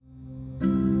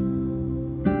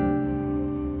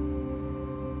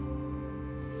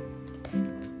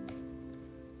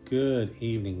Good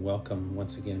evening. Welcome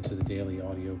once again to the Daily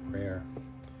Audio Prayer.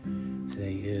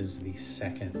 Today is the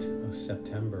 2nd of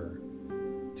September,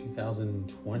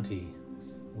 2020.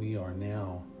 We are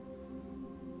now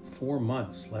 4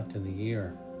 months left in the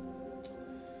year.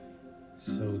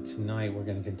 So tonight we're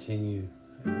going to continue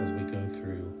as we go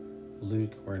through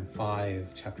Luke. We're in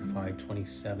chapter 5,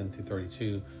 27 through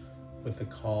 32, with the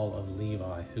call of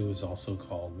Levi, who is also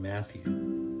called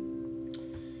Matthew.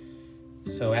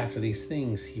 So after these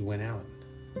things, he went out,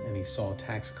 and he saw a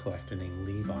tax collector named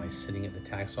Levi sitting at the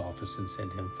tax office and said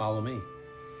to him, "Follow me."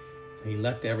 So he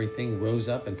left everything, rose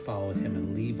up, and followed him,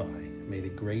 and Levi made a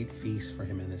great feast for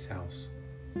him in his house.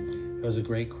 There was a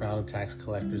great crowd of tax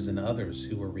collectors and others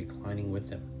who were reclining with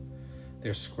him.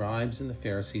 Their scribes and the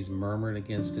Pharisees murmured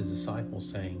against his disciples,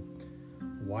 saying,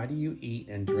 "Why do you eat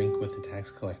and drink with the tax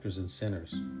collectors and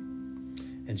sinners?"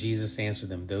 And Jesus answered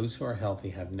them, "Those who are healthy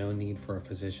have no need for a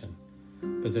physician,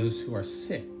 but those who are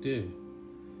sick do.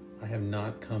 I have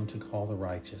not come to call the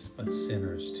righteous, but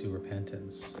sinners to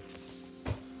repentance."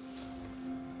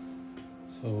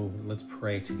 So let's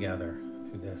pray together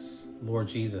through this. Lord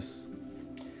Jesus,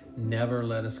 never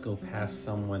let us go past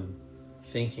someone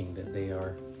thinking that they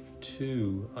are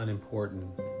too unimportant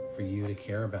for you to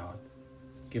care about.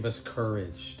 Give us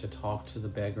courage to talk to the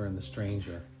beggar and the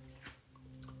stranger.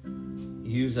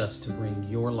 Use us to bring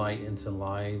your light into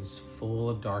lives full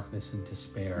of darkness and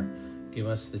despair. Give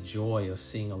us the joy of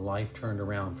seeing a life turned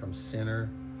around from sinner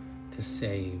to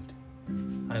saved.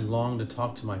 I long to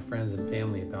talk to my friends and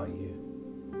family about you.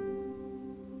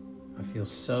 I feel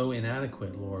so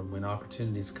inadequate, Lord, when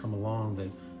opportunities come along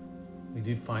that we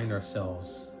do find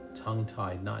ourselves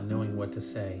tongue-tied, not knowing what to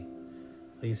say.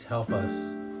 Please help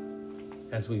us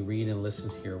as we read and listen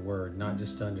to your word, not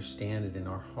just to understand it in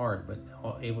our heart, but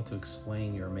able to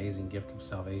explain your amazing gift of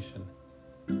salvation.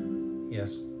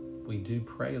 Yes, we do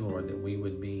pray, Lord, that we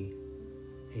would be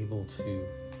able to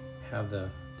have the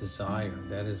desire.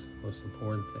 That is the most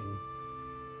important thing,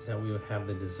 is that we would have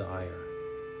the desire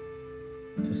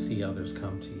to see others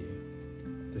come to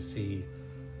you, to see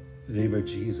the name of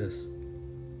Jesus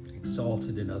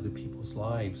exalted in other people's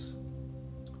lives.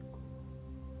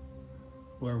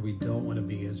 Where we don't want to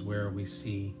be is where we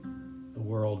see the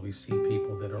world, we see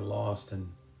people that are lost and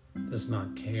does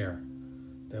not care,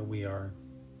 that we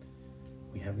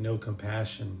have no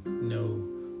compassion, no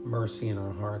mercy in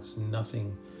our hearts,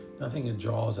 nothing that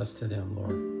draws us to them,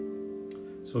 Lord.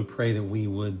 So we pray that we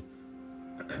would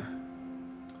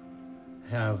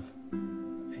have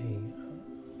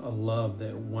a love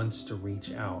that wants to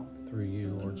reach out through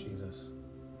you, Lord Jesus.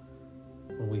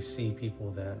 When we see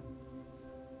people that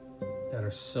are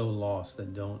so lost,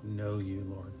 that don't know you,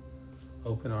 Lord,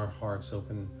 open our hearts,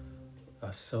 open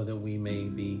us so that we may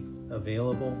be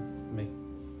available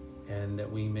and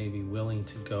that we may be willing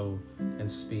to go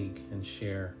and speak and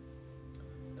share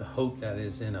the hope that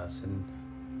is in us. And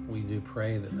we do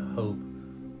pray that the hope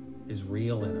is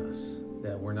real in us,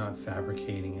 that we're not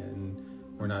fabricating it, and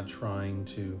we're not trying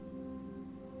to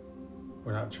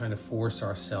force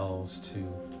ourselves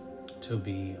to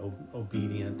be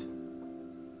obedient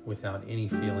without any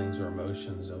feelings or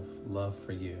emotions of love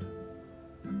for you.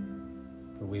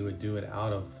 But we would do it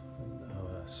out of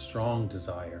a strong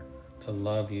desire to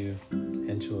love you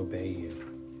and to obey you.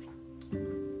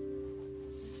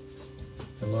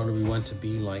 And Lord, we want to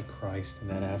be like Christ in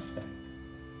that aspect.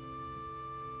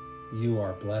 You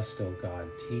are blessed, O God.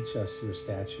 Teach us your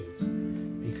statutes,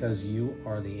 because you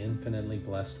are the infinitely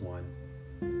blessed one.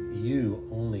 You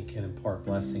only can impart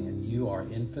blessing, and you are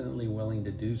infinitely willing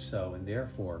to do so. And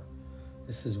therefore,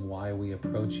 this is why we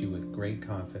approach you with great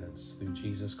confidence through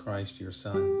Jesus Christ, your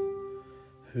Son,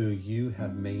 who you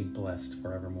have made blessed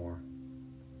forevermore.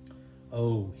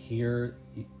 Oh, hear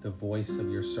the voice of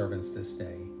your servants this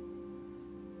day,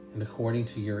 and according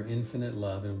to your infinite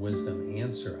love and wisdom,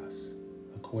 answer us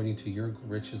according to your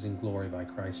riches and glory by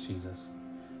Christ Jesus.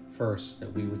 First,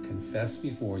 that we would confess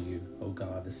before you, O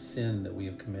God, the sin that we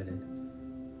have committed,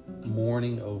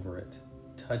 mourning over it.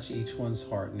 Touch each one's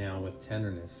heart now with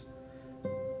tenderness,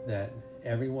 that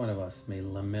every one of us may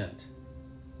lament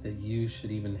that you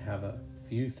should even have a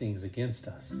few things against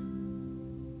us.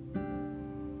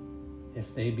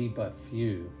 If they be but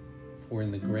few, for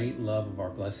in the great love of our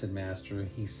blessed Master,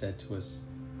 he said to us,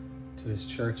 to his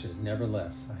churches,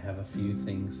 "Nevertheless, I have a few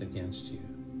things against you."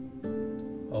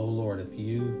 O Lord, if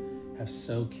you have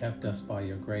so kept us by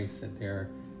your grace that there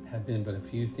have been but a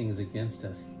few things against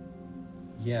us,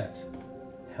 yet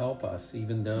help us,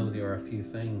 even though there are a few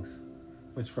things,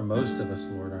 which for most of us,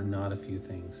 Lord, are not a few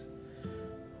things.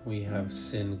 We have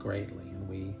sinned greatly, and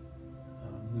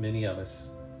many of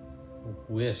us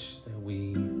wish that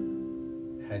we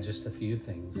had just a few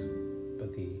things,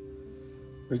 but the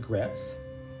regrets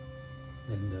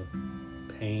and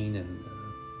the pain and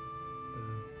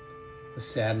the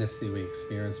sadness that we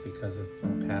experience because of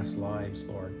our past lives,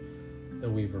 Lord, that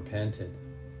we've repented,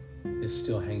 is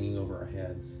still hanging over our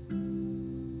heads.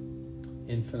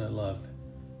 Infinite love,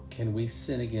 can we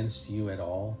sin against you at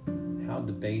all? How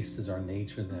debased is our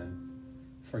nature then?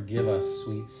 Forgive us,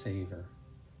 sweet Savior.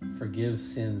 Forgive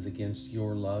sins against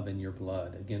your love and your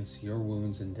blood, against your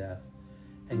wounds and death,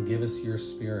 and give us your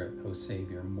Spirit, O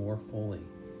Savior, more fully,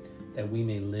 that we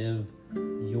may live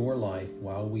your life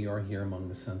while we are here among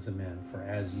the sons of men. For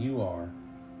as you are,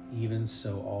 even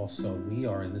so also we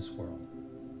are in this world,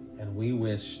 and we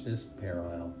wish this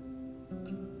parallel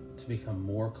to become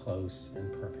more close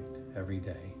and perfect every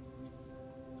day.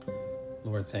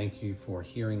 Lord, thank you for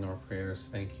hearing our prayers.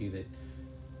 Thank you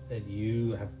that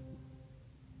you have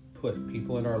put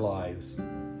people in our lives,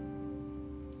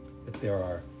 that there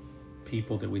are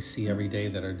people that we see every day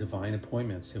that are divine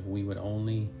appointments if we would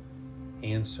only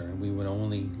answer and we would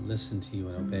only listen to you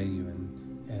and obey you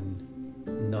and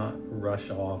not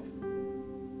rush off,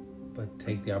 but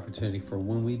take the opportunity for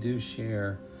when we do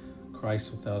share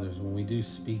Christ with others, when we do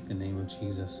speak the name of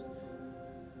Jesus,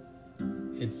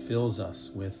 it fills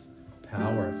us with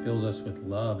power, it fills us with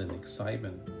love and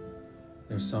excitement.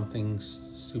 There's something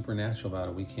supernatural about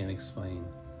it we can't explain,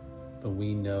 but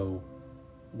we know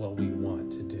what we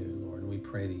want to do, Lord. And we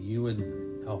pray that you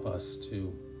would help us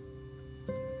to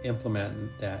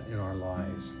implement that in our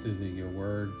lives through your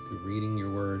word, through reading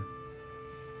your word,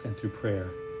 and through prayer.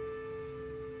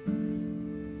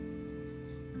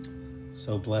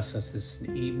 So bless us this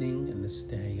evening and this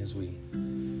day as we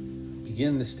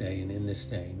begin this day and in this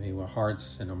day. May our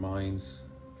hearts and our minds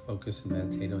focus and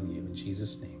meditate on you. In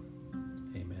Jesus' name.